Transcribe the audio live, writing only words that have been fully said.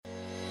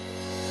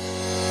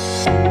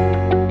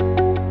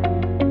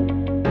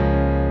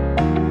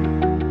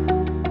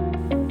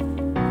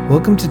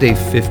Welcome to day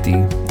 50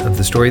 of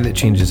The Story That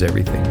Changes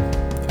Everything.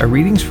 Our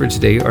readings for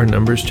today are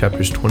Numbers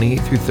chapters 28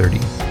 through 30.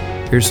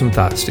 Here's some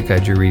thoughts to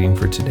guide your reading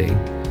for today.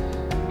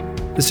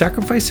 The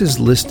sacrifices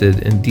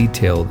listed and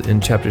detailed in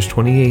chapters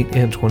 28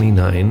 and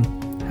 29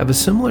 have a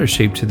similar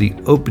shape to the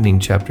opening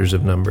chapters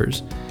of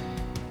Numbers.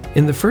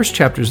 In the first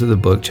chapters of the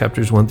book,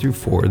 chapters 1 through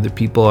 4, the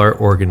people are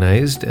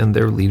organized and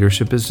their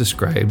leadership is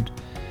described.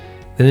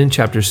 Then in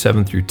chapters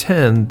 7 through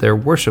 10, their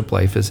worship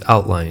life is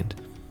outlined.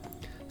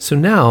 So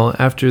now,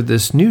 after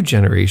this new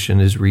generation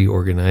is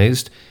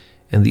reorganized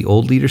and the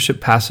old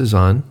leadership passes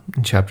on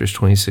in chapters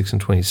 26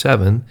 and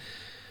 27,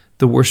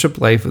 the worship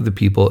life of the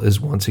people is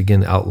once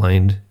again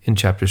outlined in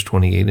chapters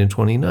 28 and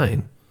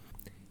 29.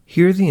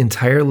 Here the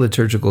entire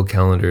liturgical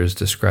calendar is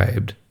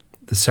described.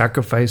 The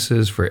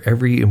sacrifices for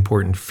every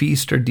important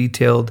feast are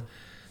detailed,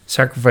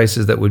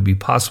 sacrifices that would be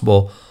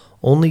possible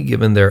only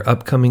given their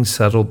upcoming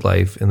settled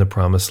life in the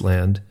Promised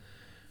Land.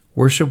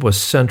 Worship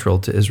was central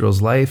to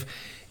Israel's life,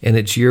 and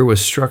its year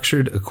was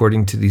structured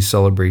according to these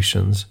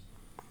celebrations.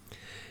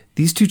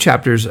 These two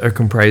chapters are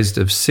comprised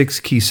of 6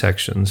 key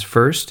sections.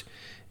 First,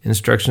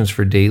 instructions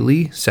for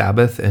daily,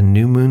 Sabbath, and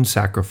new moon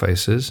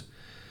sacrifices.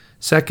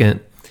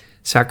 Second,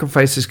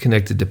 sacrifices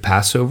connected to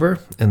Passover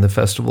and the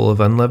Festival of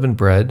Unleavened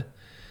Bread.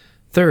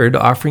 Third,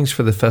 offerings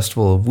for the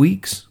Festival of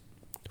Weeks.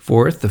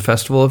 Fourth, the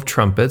Festival of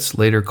Trumpets,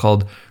 later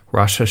called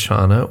Rosh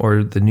Hashanah,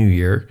 or the New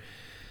Year.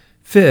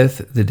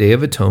 Fifth, the Day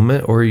of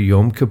Atonement, or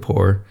Yom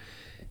Kippur.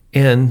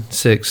 And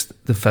sixth,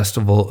 the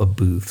Festival of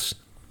Booths.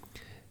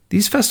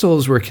 These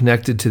festivals were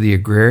connected to the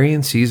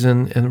agrarian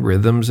season and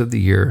rhythms of the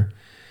year.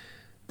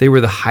 They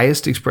were the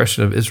highest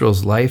expression of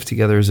Israel's life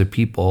together as a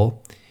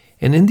people.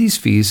 And in these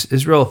feasts,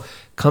 Israel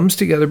comes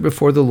together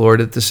before the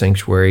Lord at the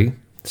sanctuary,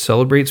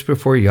 celebrates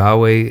before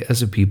Yahweh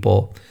as a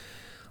people,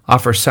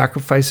 offers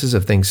sacrifices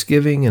of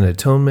thanksgiving and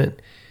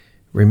atonement,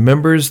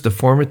 remembers the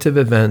formative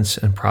events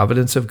and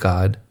providence of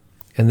God,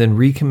 and then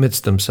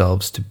recommits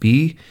themselves to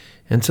be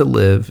and to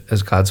live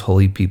as God's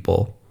holy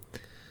people.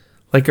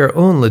 Like our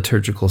own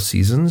liturgical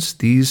seasons,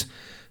 these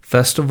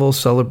festival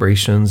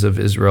celebrations of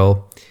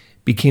Israel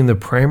became the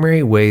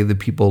primary way the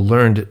people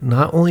learned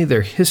not only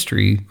their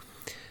history,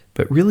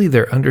 but really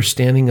their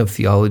understanding of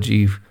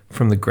theology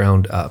from the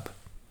ground up.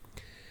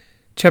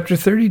 Chapter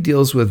 30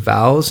 deals with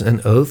vows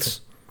and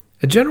oaths.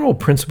 A general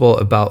principle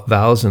about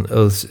vows and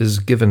oaths is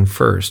given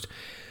first.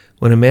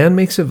 When a man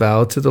makes a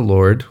vow to the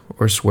Lord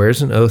or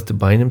swears an oath to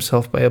bind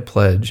himself by a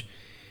pledge,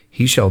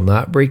 he shall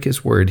not break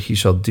his word. He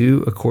shall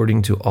do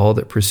according to all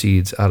that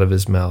proceeds out of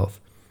his mouth.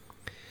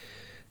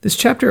 This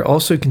chapter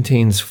also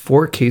contains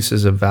 4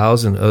 cases of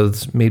vows and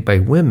oaths made by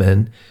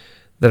women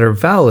that are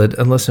valid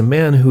unless a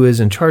man who is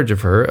in charge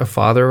of her, a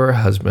father or a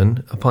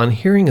husband, upon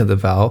hearing of the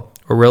vow,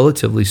 or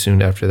relatively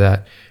soon after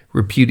that,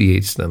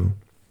 repudiates them.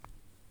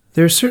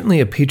 There is certainly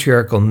a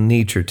patriarchal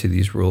nature to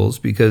these rules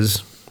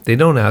because they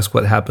don't ask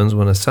what happens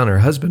when a son or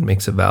husband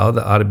makes a vow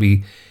that ought to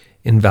be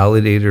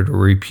invalidated or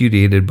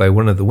repudiated by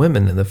one of the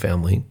women in the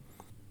family.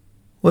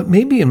 What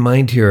may be in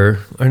mind here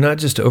are not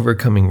just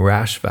overcoming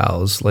rash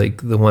vows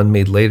like the one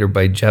made later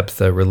by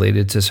Jephthah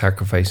related to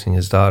sacrificing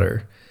his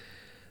daughter,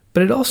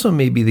 but it also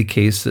may be the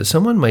case that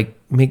someone might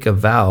make a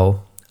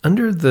vow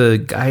under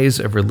the guise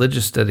of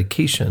religious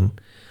dedication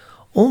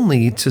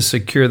only to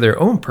secure their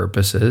own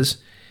purposes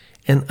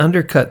and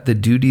undercut the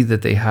duty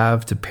that they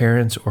have to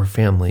parents or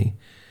family.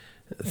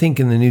 Think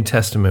in the New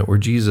Testament where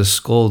Jesus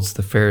scolds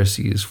the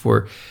Pharisees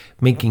for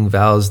making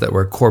vows that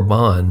were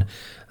korban,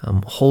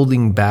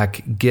 holding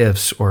back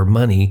gifts or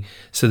money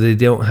so they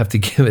don't have to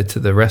give it to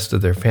the rest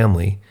of their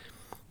family.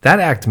 That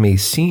act may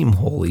seem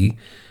holy,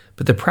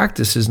 but the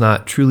practice is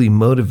not truly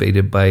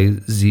motivated by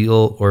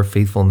zeal or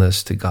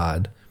faithfulness to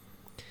God.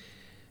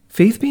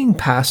 Faith being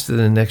passed to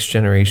the next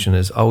generation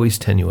is always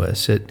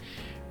tenuous. It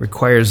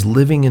requires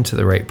living into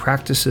the right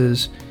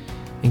practices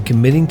and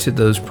committing to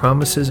those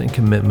promises and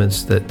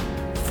commitments that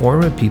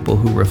form a people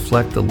who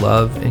reflect the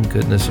love and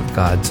goodness of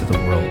God to the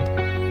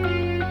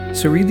world.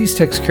 So read these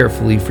texts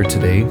carefully for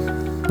today.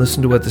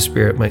 Listen to what the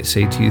Spirit might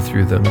say to you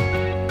through them.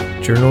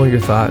 Journal your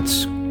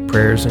thoughts,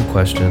 prayers, and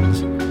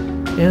questions,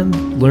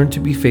 and learn to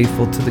be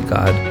faithful to the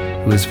God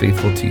who is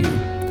faithful to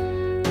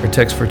you. Our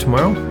text for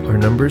tomorrow are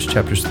Numbers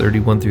chapters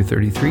 31 through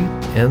 33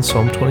 and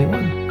Psalm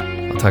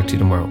 21. I'll talk to you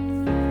tomorrow.